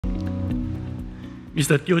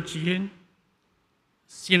Mr. Hean,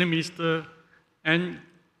 Senior Minister and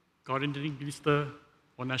Coordinating Minister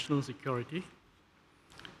for National Security,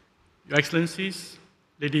 Your Excellencies,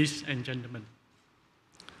 ladies and gentlemen,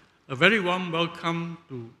 a very warm welcome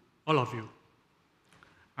to all of you.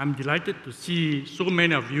 I'm delighted to see so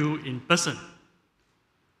many of you in person,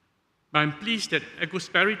 but I'm pleased that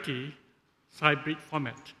Ecosperity's hybrid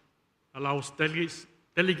format allows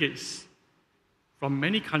delegates from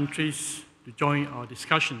many countries to join our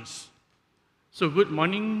discussions. So good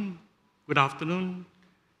morning, good afternoon,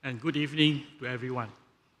 and good evening to everyone.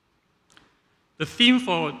 The theme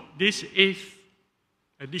for this 8th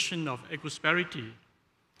edition of Ecosperity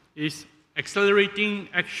is Accelerating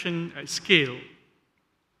Action at Scale.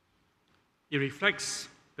 It reflects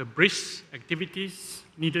the brisk activities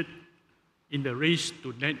needed in the race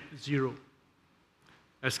to net zero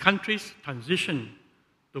as countries transition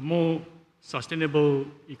to more sustainable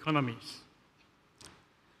economies.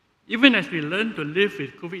 Even as we learn to live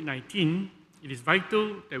with COVID-19, it is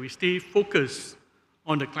vital that we stay focused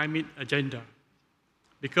on the climate agenda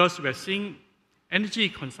because we are seeing energy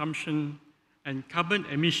consumption and carbon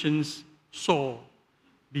emissions soar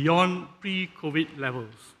beyond pre-COVID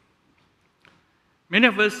levels. Many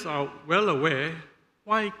of us are well aware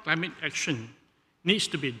why climate action needs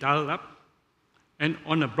to be dialed up and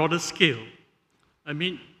on a broader scale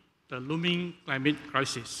amid the looming climate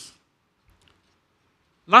crisis.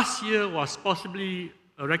 Last year was possibly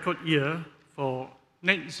a record year for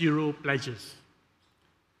net zero pledges.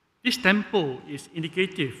 This tempo is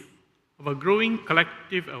indicative of a growing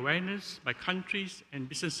collective awareness by countries and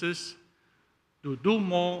businesses to do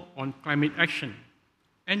more on climate action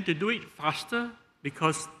and to do it faster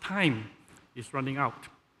because time is running out.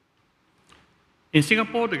 In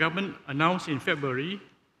Singapore, the government announced in February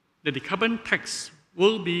that the carbon tax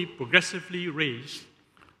will be progressively raised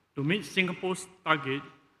to meet Singapore's target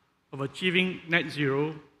of achieving net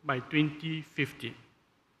zero by 2050.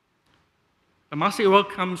 Temasek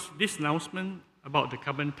welcomes this announcement about the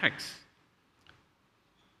carbon tax.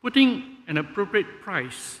 Putting an appropriate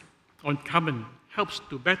price on carbon helps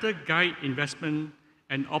to better guide investment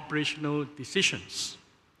and operational decisions.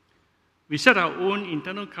 We set our own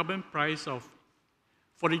internal carbon price of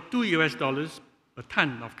 $42 per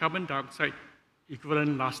ton of carbon dioxide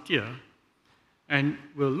equivalent last year, and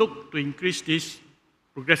will look to increase this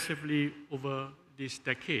progressively over this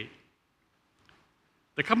decade.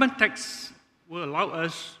 The carbon tax will allow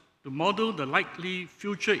us to model the likely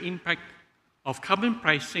future impact of carbon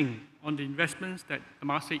pricing on the investments that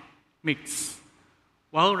Temasek makes,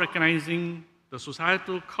 while recognizing the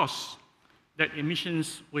societal costs that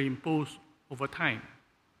emissions will impose over time.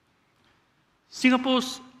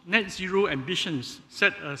 Singapore's net zero ambitions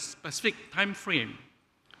set a specific time frame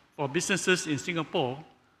for businesses in Singapore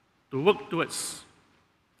to work towards.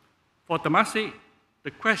 For Temasek,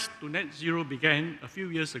 the quest to net zero began a few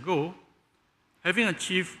years ago. Having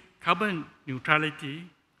achieved carbon neutrality,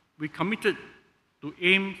 we committed to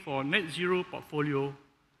aim for net zero portfolio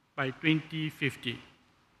by 2050.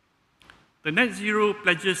 The net zero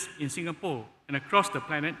pledges in Singapore and across the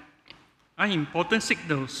planet are important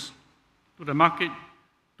signals to the market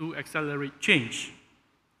to accelerate change.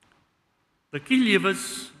 The key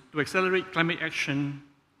levers to accelerate climate action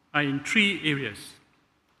are in 3 areas: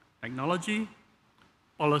 technology,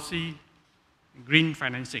 policy, and green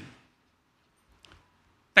financing.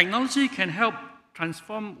 Technology can help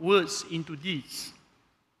transform words into deeds.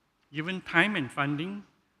 Given time and funding,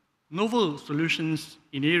 novel solutions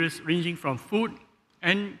in areas ranging from food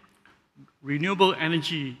and renewable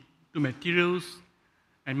energy to materials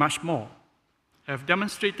and much more have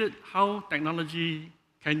demonstrated how technology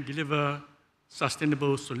can deliver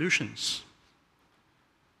sustainable solutions.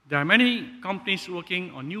 There are many companies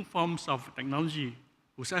working on new forms of technology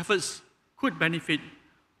whose efforts could benefit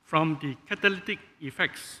from the catalytic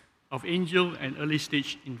effects of angel and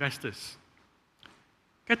early-stage investors.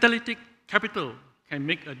 Catalytic capital can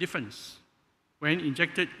make a difference when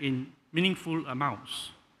injected in meaningful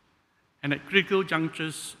amounts and at critical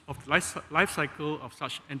junctures of the life cycle of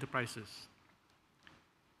such enterprises.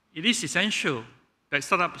 It is essential that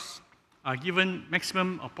startups are given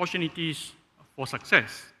maximum opportunities for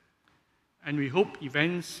success, and we hope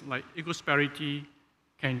events like Ecosperity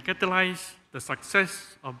can catalyze the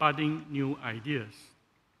success of budding new ideas.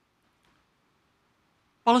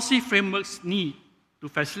 Policy frameworks need to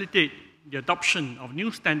facilitate the adoption of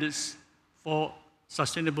new standards for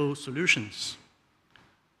sustainable solutions.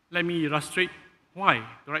 Let me illustrate why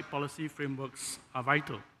the right policy frameworks are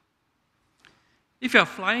vital. If you are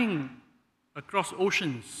flying across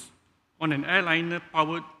oceans on an airliner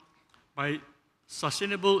powered by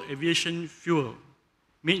sustainable aviation fuel,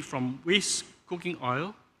 made from waste cooking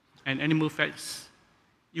oil and animal fats,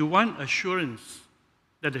 you want assurance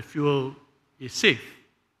that the fuel is safe.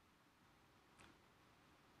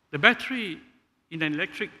 The battery in an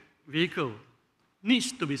electric vehicle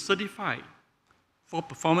needs to be certified for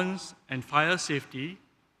performance and fire safety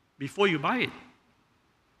before you buy it.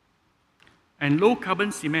 And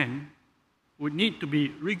low-carbon cement would need to be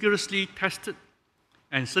rigorously tested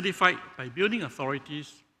and certified by building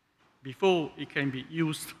authorities before it can be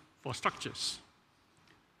used for structures.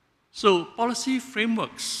 So policy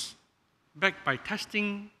frameworks backed by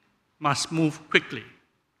testing must move quickly.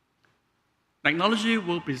 Technology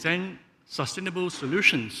will present sustainable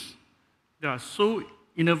solutions that are so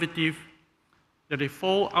innovative that they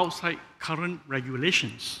fall outside current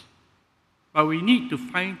regulations. But we need to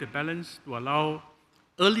find the balance to allow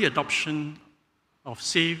early adoption of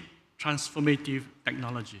safe, transformative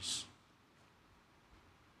technologies.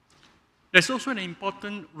 There's also an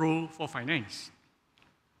important role for finance.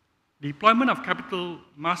 Deployment of capital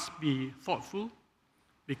must be thoughtful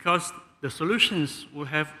because the solutions will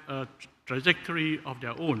have a trajectory of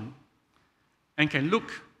their own and can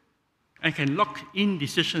lock in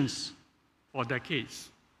decisions for decades.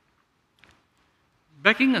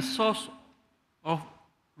 Backing a source of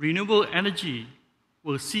renewable energy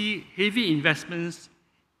will see heavy investments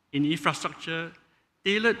in infrastructure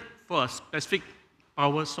tailored for a specific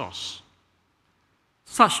power source.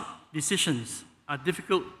 Such decisions are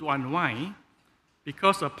difficult to unwind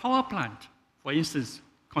because a power plant, for instance,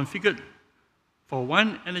 configured for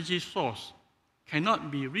one energy source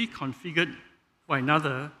cannot be reconfigured for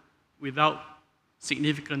another without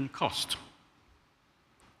significant cost.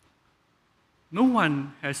 No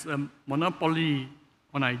one has a monopoly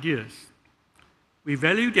on ideas. We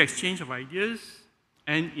value the exchange of ideas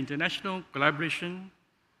and international collaboration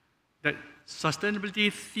that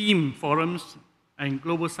sustainability-themed forums and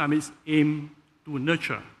global summits aim to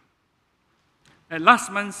nurture. At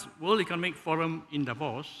last month's World Economic Forum in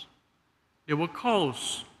Davos, there were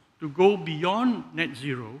calls to go beyond net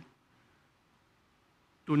zero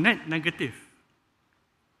to net negative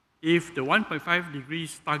if the 1.5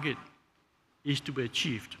 degrees target is to be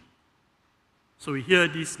achieved. So we hear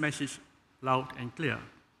this message loud and clear.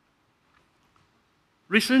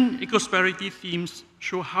 Recent Ecosperity themes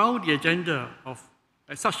show how the agenda of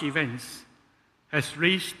such events has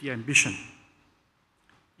raised the ambition.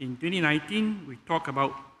 In 2019, we talked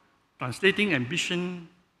about translating ambition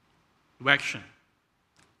to action.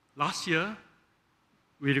 Last year,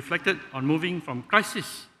 we reflected on moving from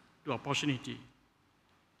crisis to opportunity.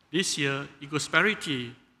 This year,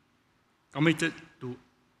 Ecosperity committed to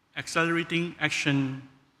accelerating action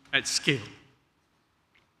at scale.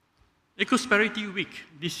 Ecosperity Week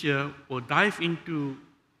this year will dive into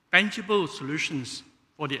tangible solutions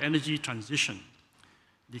for the energy transition,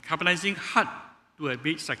 decarbonizing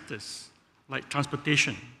hard-to-abate sectors like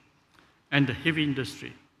transportation and the heavy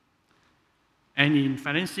industry, and in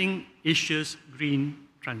financing Asia's green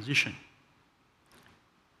transition.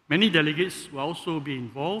 Many delegates will also be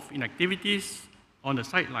involved in activities on the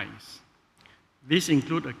sidelines. These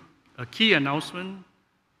include a key announcement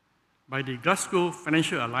by the Glasgow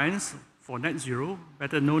Financial Alliance for Net Zero,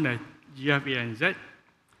 better known as GFANZ,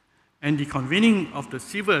 and the convening of the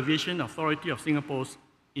Civil Aviation Authority of Singapore's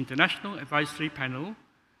International Advisory Panel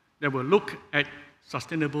that will look at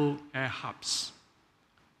sustainable air hubs.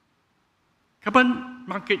 Carbon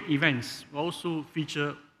market events will also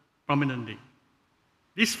feature prominently.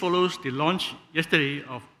 This follows the launch yesterday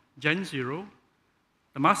of Gen Zero,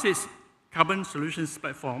 Temasek's carbon solutions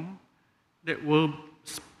platform that will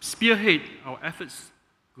spearhead our efforts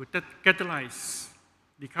to catalyze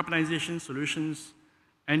decarbonization solutions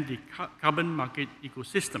and the carbon market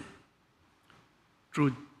ecosystem.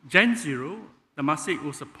 Through Gen Zero, Temasek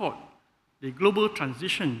will support the global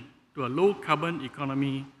transition to a low-carbon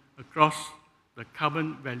economy across the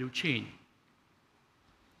carbon value chain.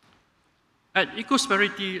 At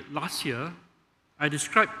Ecosperity last year, I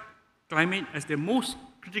described climate as the most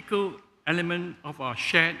critical element of our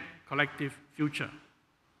shared collective future.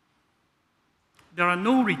 There are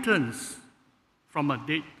no returns from a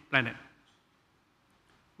dead planet.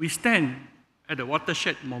 We stand at a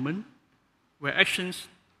watershed moment where actions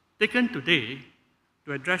taken today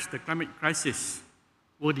to address the climate crisis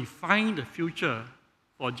will define the future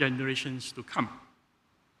for generations to come.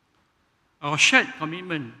 Our shared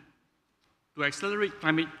commitment to accelerate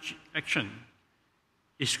climate action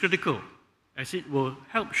is critical as it will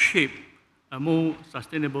help shape a more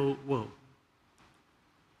sustainable world.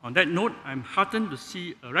 On that note, I'm heartened to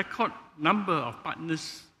see a record number of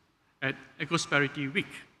partners at Ecosperity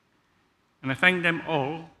Week, and I thank them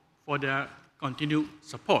all for their continued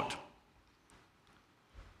support.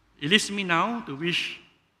 It leaves me now to wish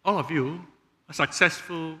all of you a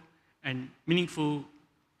successful and meaningful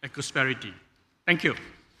Ecosperity. Thank you.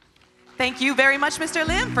 Thank you very much, Mr.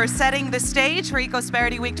 Lim, for setting the stage for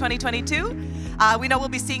Ecosperity Week 2022. We know we'll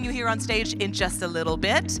be seeing you here on stage in just a little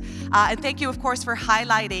bit. And thank you, of course, for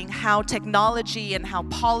highlighting how technology and how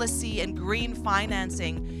policy and green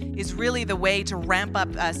financing is really the way to ramp up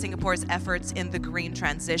Singapore's efforts in the green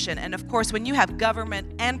transition. And of course, when you have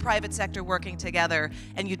government and private sector working together,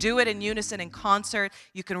 and you do it in unison, in concert,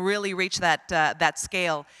 you can really reach that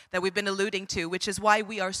scale that we've been alluding to, which is why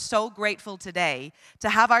we are so grateful today to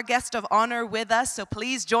have our guest of honor with us. So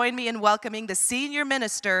please join me in welcoming the Senior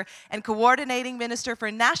Minister and Coordinating Minister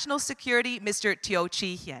for National Security, Mr.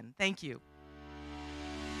 Chee Hean. Thank you.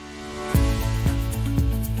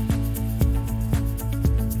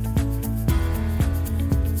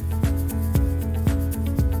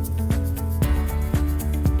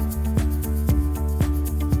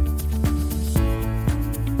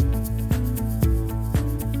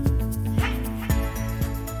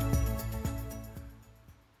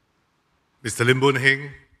 Mr. Boon Heng,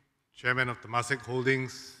 Chairman of Temasek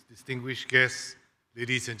Holdings, distinguished guests,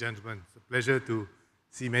 ladies and gentlemen, it's a pleasure to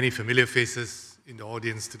see many familiar faces in the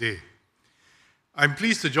audience today. I'm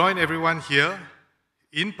pleased to join everyone here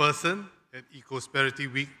in person at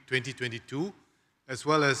Ecosperity Week 2022, as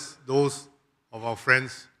well as those of our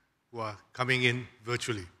friends who are coming in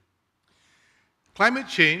virtually. Climate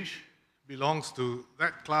change belongs to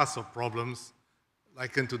that class of problems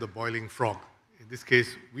likened to the boiling frog. In this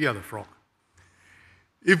case, we are the frog.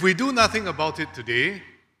 If we do nothing about it today,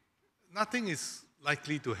 nothing is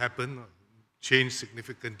likely to happen or change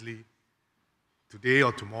significantly today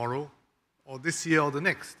or tomorrow, or this year or the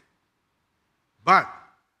next. But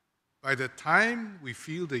by the time we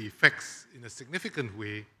feel the effects in a significant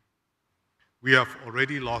way, we have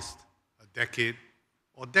already lost a decade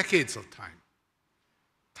or decades of time.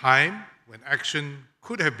 Time when action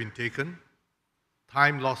could have been taken,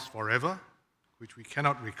 time lost forever, which we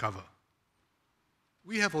cannot recover.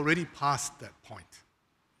 We have already passed that point.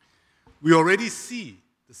 We already see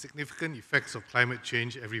the significant effects of climate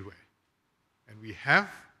change everywhere. And we have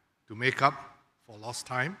to make up for lost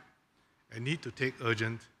time and need to take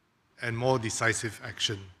urgent and more decisive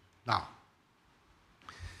action now.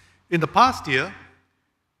 In the past year,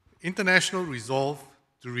 international resolve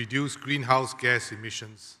to reduce greenhouse gas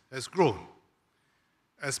emissions has grown.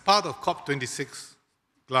 As part of COP26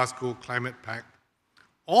 Glasgow Climate Pact,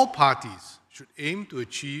 all parties should aim to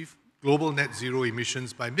achieve global net zero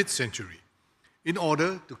emissions by mid-century in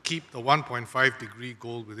order to keep the 1.5 degree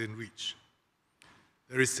goal within reach.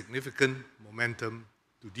 There is significant momentum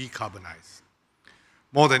to decarbonize.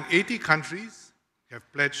 More than 80 countries have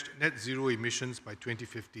pledged net zero emissions by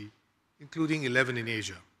 2050, including 11 in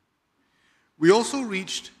Asia. We also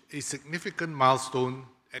reached a significant milestone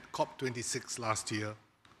at COP26 last year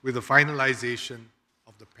with the finalization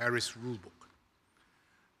of the Paris Rulebook.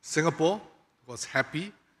 Singapore was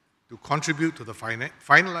happy to contribute to the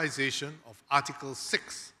finalization of Article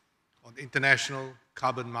 6 on international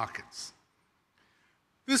carbon markets.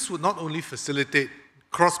 This would not only facilitate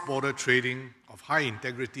cross-border trading of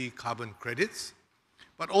high-integrity carbon credits,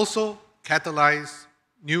 but also catalyze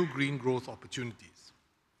new green growth opportunities.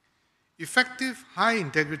 Effective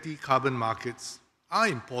high-integrity carbon markets are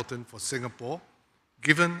important for Singapore,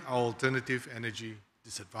 given our alternative energy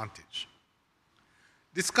disadvantage.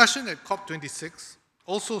 Discussion at COP26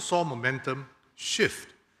 also saw momentum shift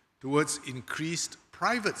towards increased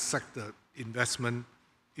private sector investment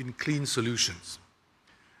in clean solutions.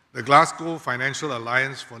 The Glasgow Financial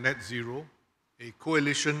Alliance for Net Zero, a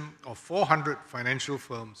coalition of 400 financial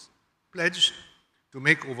firms, pledged to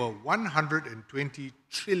make over 120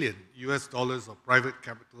 trillion US dollars of private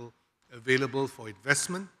capital available for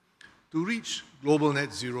investment to reach global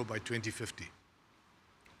net zero by 2050.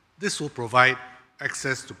 This will provide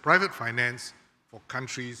access to private finance for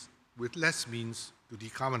countries with less means to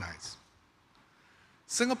decarbonize.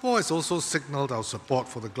 Singapore has also signaled our support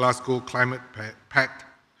for the Glasgow Climate Pact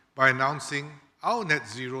by announcing our net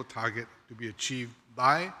zero target to be achieved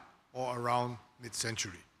by or around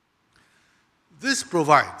mid-century. This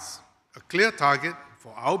provides a clear target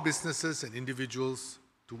for our businesses and individuals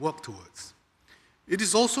to work towards. It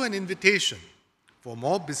is also an invitation for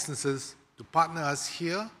more businesses to partner us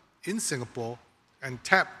here in Singapore and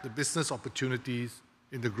tap the business opportunities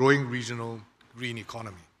in the growing regional green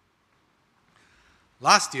economy.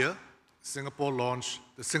 Last year, Singapore launched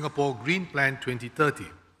the Singapore Green Plan 2030,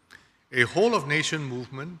 a whole-of-nation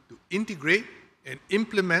movement to integrate and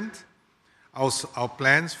implement our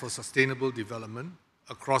plans for sustainable development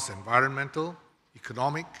across environmental,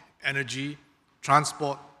 economic, energy,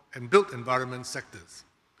 transport, and built environment sectors,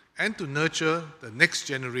 and to nurture the next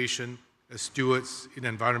generation as stewards in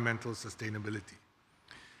environmental sustainability.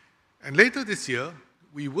 And later this year,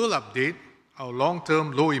 we will update our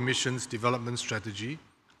long-term low emissions development strategy,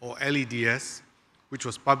 or LEDS, which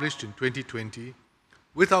was published in 2020,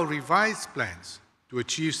 with our revised plans to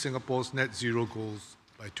achieve Singapore's net zero goals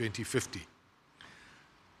by 2050.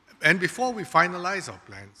 And before we finalize our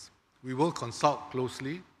plans, we will consult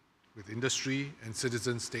closely with industry and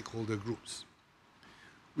citizen stakeholder groups.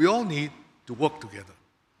 We all need to work together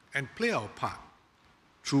and play our part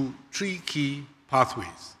through three key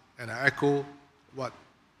pathways, and I echo what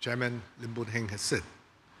Chairman Boon Heng has said: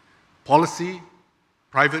 policy,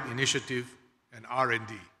 private initiative, and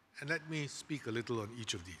R&D. And let me speak a little on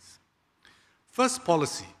each of these. First,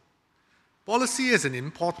 policy. Policy has an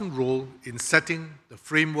important role in setting the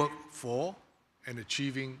framework for and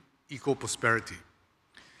achieving eco-prosperity,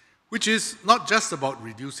 which is not just about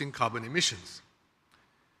reducing carbon emissions.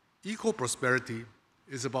 Eco-prosperity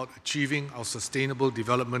is about achieving our sustainable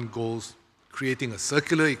development goals, creating a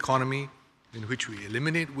circular economy in which we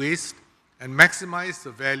eliminate waste and maximize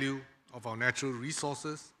the value of our natural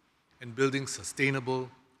resources, and building sustainable,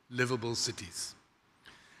 livable cities.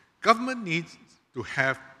 Government needs to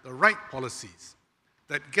have the right policies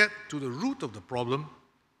that get to the root of the problem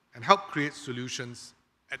and help create solutions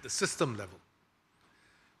at the system level.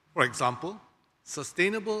 For example,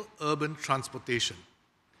 sustainable urban transportation.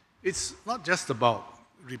 It's not just about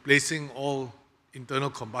replacing all internal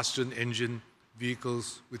combustion engine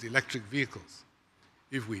vehicles with electric vehicles.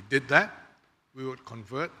 If we did that, we would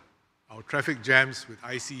convert our traffic jams with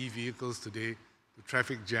ICE vehicles today to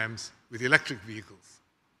traffic jams with electric vehicles.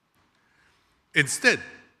 Instead,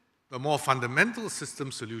 the more fundamental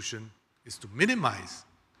system solution is to minimize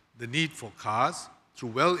the need for cars through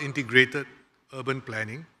well-integrated urban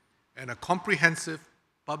planning and a comprehensive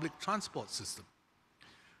public transport system.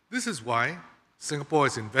 This is why Singapore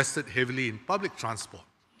has invested heavily in public transport,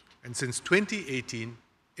 and since 2018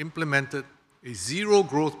 implemented a zero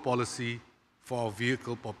growth policy for our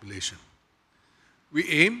vehicle population. We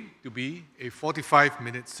aim to be a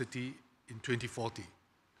 45-minute city in 2040,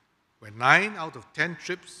 where 9 out of 10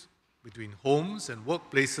 trips between homes and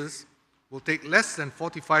workplaces will take less than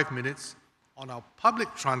 45 minutes on our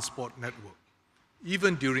public transport network,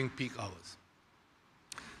 even during peak hours.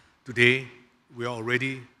 Today, we are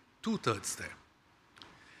already 2/3 there.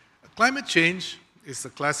 Climate change is a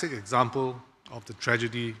classic example of the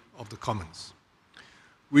tragedy of the commons.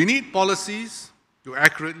 We need policies to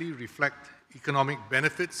accurately reflect economic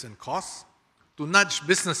benefits and costs to nudge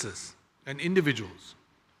businesses and individuals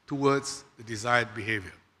towards the desired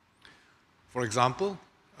behavior. For example,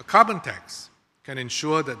 a carbon tax can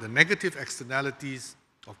ensure that the negative externalities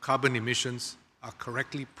of carbon emissions are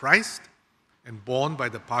correctly priced and borne by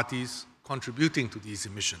the parties contributing to these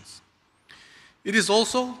emissions. It is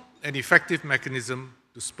also an effective mechanism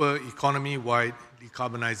to spur economy-wide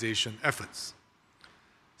decarbonization efforts.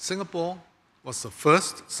 Singapore was the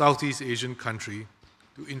first Southeast Asian country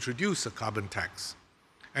to introduce a carbon tax,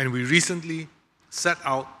 and we recently set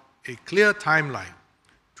out a clear timeline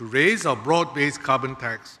to raise our broad-based carbon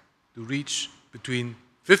tax to reach between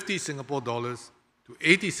 50 Singapore dollars to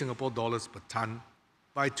 80 Singapore dollars per tonne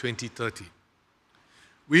by 2030.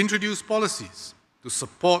 We introduced policies to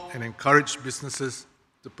support and encourage businesses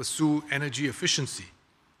to pursue energy efficiency,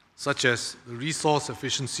 such as the Resource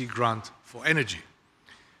Efficiency Grant for Energy.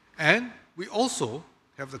 And we also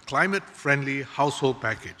have the climate-friendly household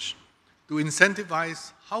package to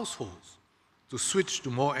incentivize households to switch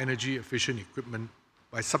to more energy-efficient equipment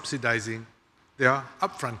by subsidizing their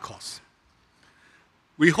upfront costs.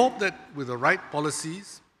 We hope that with the right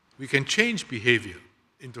policies, we can change behavior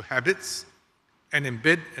into habits and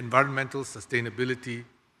embed environmental sustainability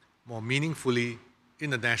more meaningfully in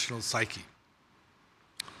the national psyche.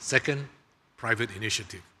 Second, private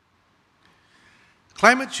initiative.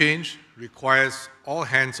 Climate change requires all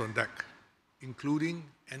hands on deck, including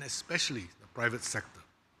and especially the private sector.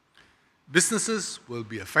 Businesses will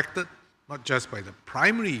be affected not just by the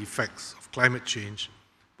primary effects of climate change,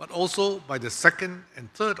 but also by the second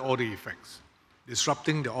and third order effects,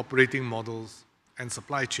 disrupting their operating models and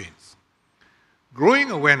supply chains. Growing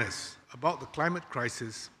awareness about the climate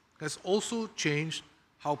crisis has also changed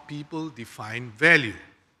how people define value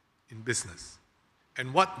in business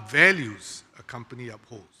and what values a company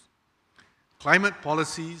upholds. Climate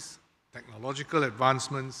policies, technological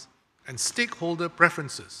advancements, and stakeholder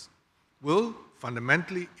preferences will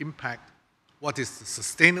fundamentally impact what is the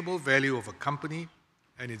sustainable value of a company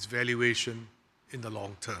and its valuation in the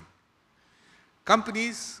long term.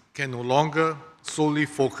 Companies can no longer solely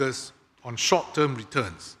focus on short-term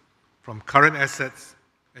returns from current assets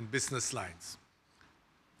and business lines.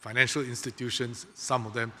 Financial institutions, some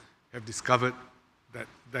of them, have discovered that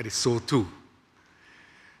that is so too.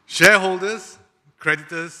 Shareholders,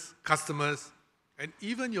 creditors, customers, and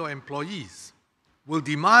even your employees will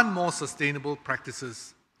demand more sustainable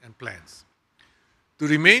practices and plans. To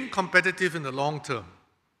remain competitive in the long term,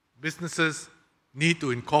 businesses need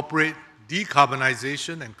to incorporate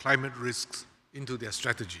decarbonization and climate risks into their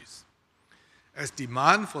strategies. As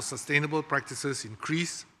demand for sustainable practices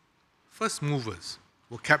increase, first movers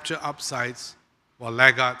will capture upsides, while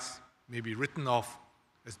laggards may be written off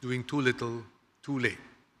as doing too little, too late.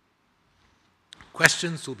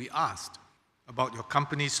 Questions will be asked about your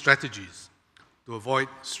company's strategies to avoid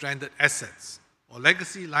stranded assets or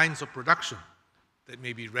legacy lines of production that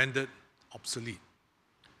may be rendered obsolete.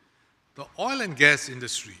 The oil and gas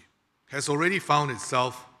industry has already found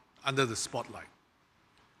itself under the spotlight.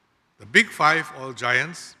 The big five oil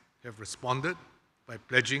giants have responded by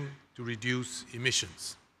pledging to reduce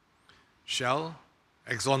emissions. Shell,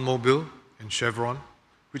 ExxonMobil, and Chevron,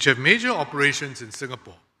 which have major operations in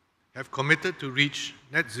Singapore, have committed to reach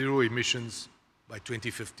net zero emissions by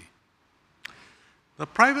 2050. The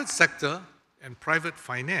private sector and private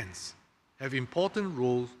finance have important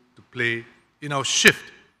roles to play in our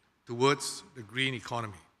shift towards the green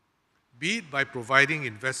economy, be it by providing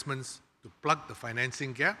investments to plug the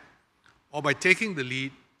financing gap or by taking the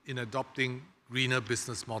lead in adopting greener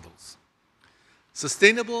business models.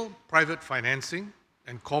 Sustainable private financing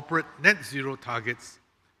and corporate net zero targets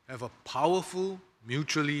have a powerful,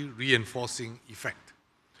 mutually reinforcing effect.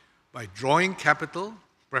 By drawing capital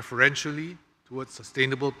preferentially towards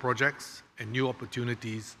sustainable projects and new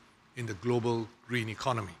opportunities in the global green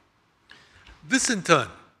economy. This, in turn,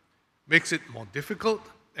 makes it more difficult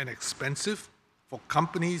and expensive for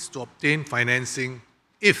companies to obtain financing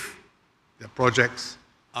if their projects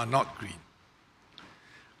are not green.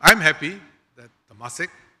 I'm happy that Temasek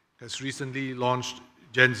has recently launched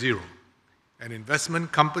Gen Zero, an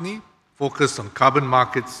investment company focused on carbon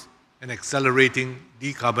markets and accelerating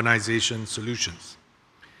decarbonization solutions.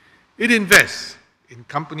 It invests in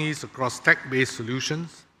companies across tech-based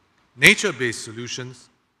solutions, nature-based solutions,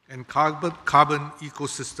 and carbon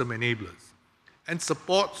ecosystem enablers, and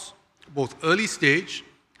supports both early-stage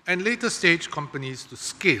and later-stage companies to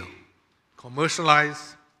scale,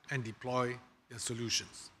 commercialize, and deploy their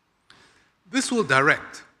solutions. This will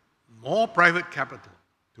direct more private capital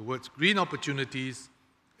towards green opportunities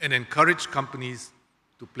and encourage companies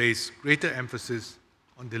to place greater emphasis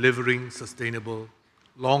on delivering sustainable,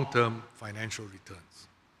 long-term financial returns.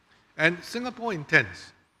 And Singapore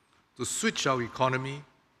intends to switch our economy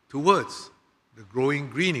towards the growing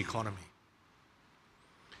green economy.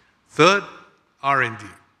 Third, R&D.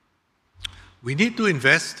 We need to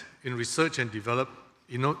invest in research and develop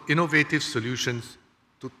innovative solutions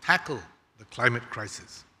to tackle the climate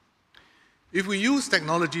crisis. If we use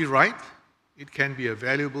technology right, it can be a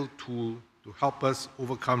valuable tool to help us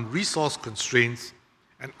overcome resource constraints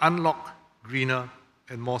and unlock greener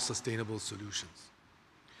and more sustainable solutions.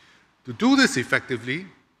 To do this effectively,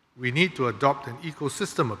 we need to adopt an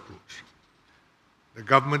ecosystem approach. The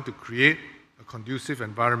government to create a conducive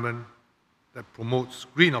environment that promotes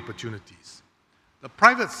green opportunities. The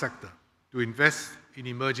private sector to invest in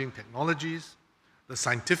emerging technologies, the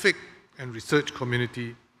scientific and research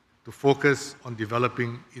community to focus on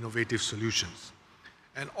developing innovative solutions,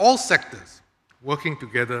 and all sectors working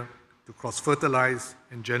together to cross-fertilize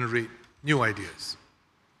and generate new ideas.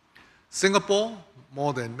 Singapore,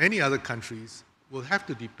 more than many other countries, will have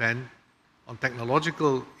to depend on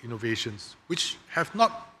technological innovations which have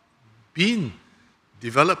not been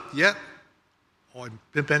developed yet or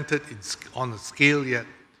implemented on a scale yet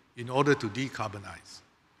in order to decarbonize.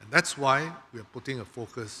 And that's why we are putting a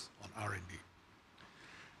focus on R&D.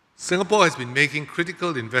 Singapore has been making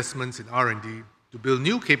critical investments in R&D to build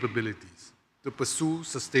new capabilities to pursue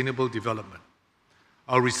sustainable development.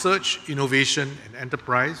 Our Research, Innovation and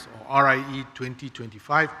Enterprise, or RIE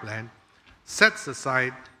 2025 plan, sets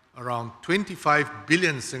aside around 25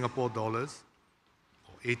 billion Singapore dollars,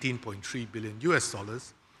 or 18.3 billion US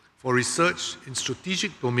dollars, for research in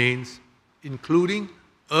strategic domains, including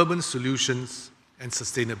urban solutions and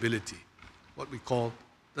sustainability, what we call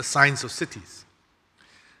the science of cities.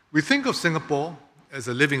 We think of Singapore as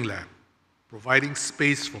a living lab, providing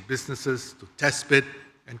space for businesses to test bid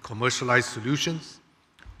and commercialize solutions,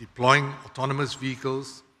 deploying autonomous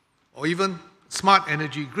vehicles, or even smart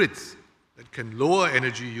energy grids that can lower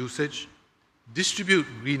energy usage, distribute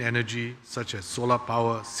green energy such as solar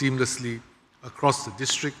power seamlessly across the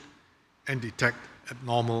district, and detect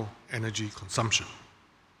abnormal energy consumption.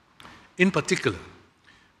 In particular,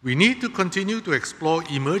 we need to continue to explore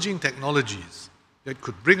emerging technologies that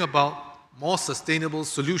could bring about more sustainable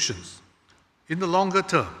solutions in the longer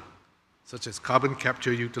term, such as carbon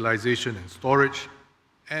capture, utilization and storage,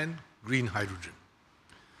 and green hydrogen.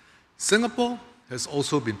 Singapore has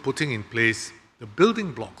also been putting in place the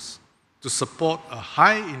building blocks to support a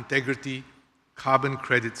high-integrity carbon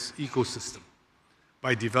credits ecosystem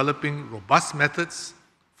by developing robust methods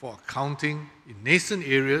for accounting in nascent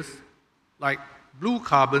areas like blue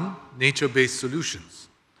carbon nature-based solutions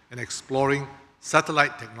and exploring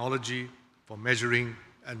satellite technology for measuring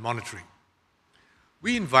and monitoring.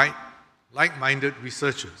 We invite like-minded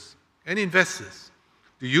researchers and investors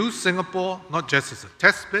to use Singapore not just as a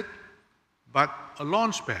test bed, but a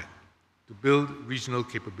launchpad to build regional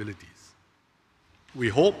capabilities. We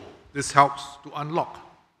hope this helps to unlock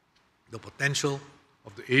the potential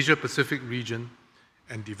of the Asia-Pacific region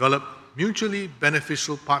and develop mutually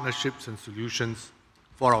beneficial partnerships and solutions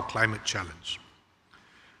for our climate challenge.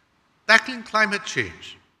 Tackling climate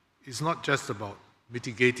change is not just about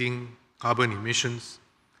mitigating carbon emissions,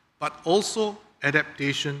 but also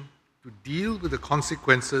adaptation to deal with the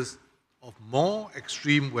consequences of more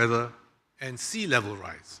extreme weather and sea level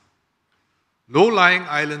rise. Low-lying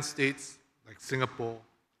island states like Singapore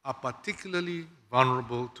are particularly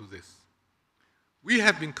vulnerable to this. We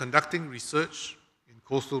have been conducting research in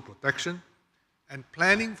coastal protection and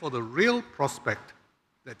planning for the real prospect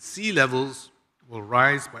that sea levels will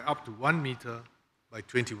rise by up to 1 meter by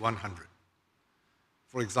 2100.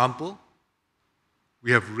 For example,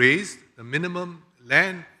 we have raised the minimum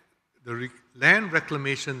land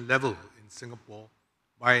reclamation level in Singapore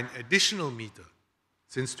by an additional meter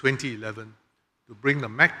since 2011 to bring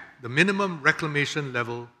the minimum reclamation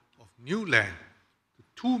level of new land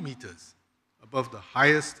to 2 meters above the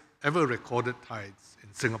highest ever recorded tides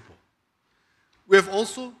in Singapore. We have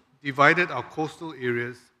also divided our coastal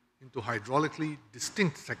areas into hydraulically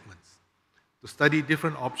distinct segments to study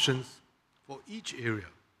different options for each area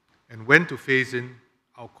and when to phase in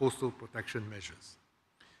our coastal protection measures.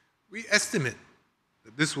 We estimate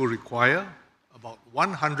that this will require about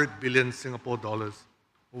 100 billion Singapore dollars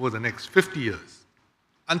over the next 50 years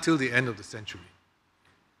until the end of the century.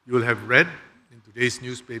 You will have read in today's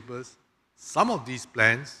newspapers some of these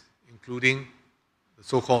plans, including the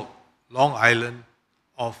so-called Long Island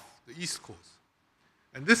of the East Coast.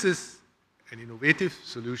 And this is an innovative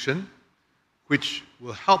solution which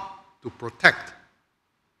will help to protect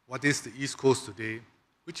what is the East Coast today,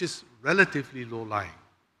 which is relatively low-lying.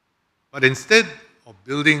 But instead of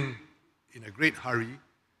building in a great hurry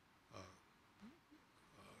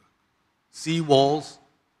sea walls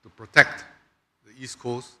to protect the East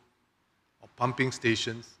Coast or pumping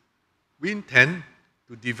stations, we intend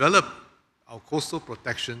to develop our coastal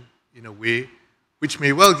protection in a way which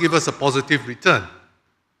may well give us a positive return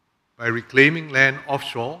by reclaiming land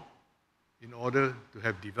offshore in order to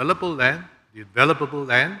have developable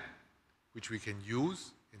land, which we can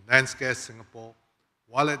use in land-scarce Singapore,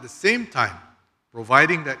 while at the same time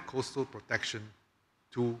providing that coastal protection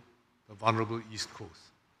to the vulnerable East Coast.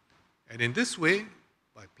 And in this way,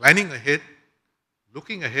 by planning ahead,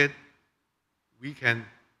 looking ahead, we can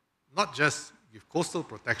not just give coastal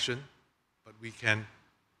protection, but we can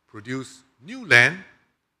produce new land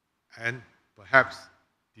and perhaps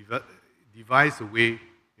devise a way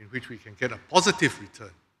in which we can get a positive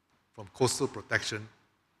return from coastal protection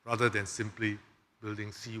rather than simply building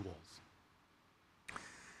seawalls.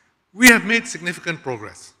 We have made significant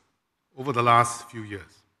progress over the last few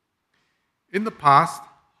years. In the past,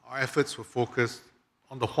 our efforts were focused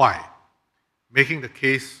on the why, making the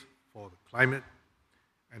case for the climate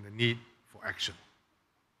and the need for action.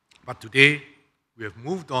 But today, we have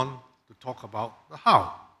moved on to talk about the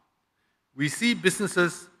how. We see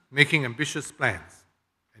businesses making ambitious plans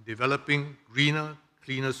and developing greener,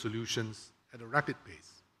 cleaner solutions at a rapid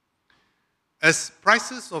pace. As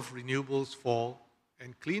prices of renewables fall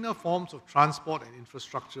and cleaner forms of transport and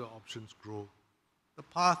infrastructure options grow, the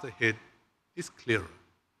path ahead is clearer.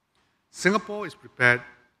 Singapore is prepared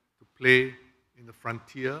to play in the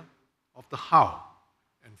frontier of the how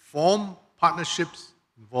and form partnerships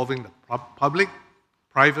involving the public,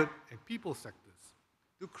 private, and people sectors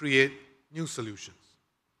to create new solutions.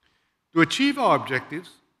 To achieve our objectives,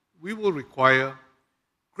 we will require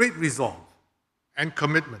great resolve and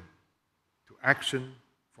commitment to action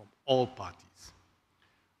from all parties.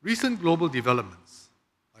 Recent global developments,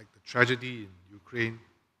 like the tragedy in Ukraine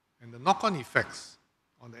and the knock-on effects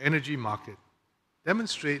on the energy market,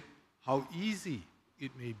 demonstrate how easy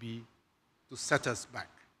it may be to set us back.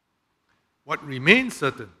 What remains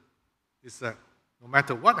certain is that no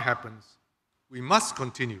matter what happens, we must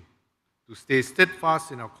continue to stay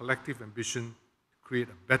steadfast in our collective ambition to create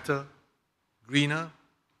a better, greener,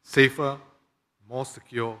 safer, more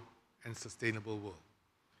secure, and sustainable world.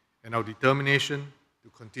 And our determination to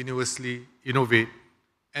continuously innovate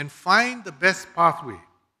and find the best pathway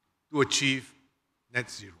to achieve net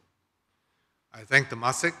zero. I thank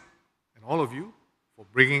Temasek and all of you for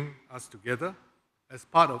bringing us together as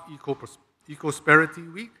part of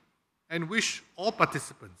Ecosperity Week, and wish all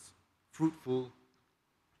participants fruitful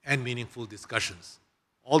and meaningful discussions.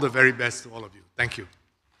 All the very best to all of you. Thank you.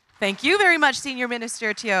 Thank you very much, Senior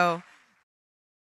Minister Teo.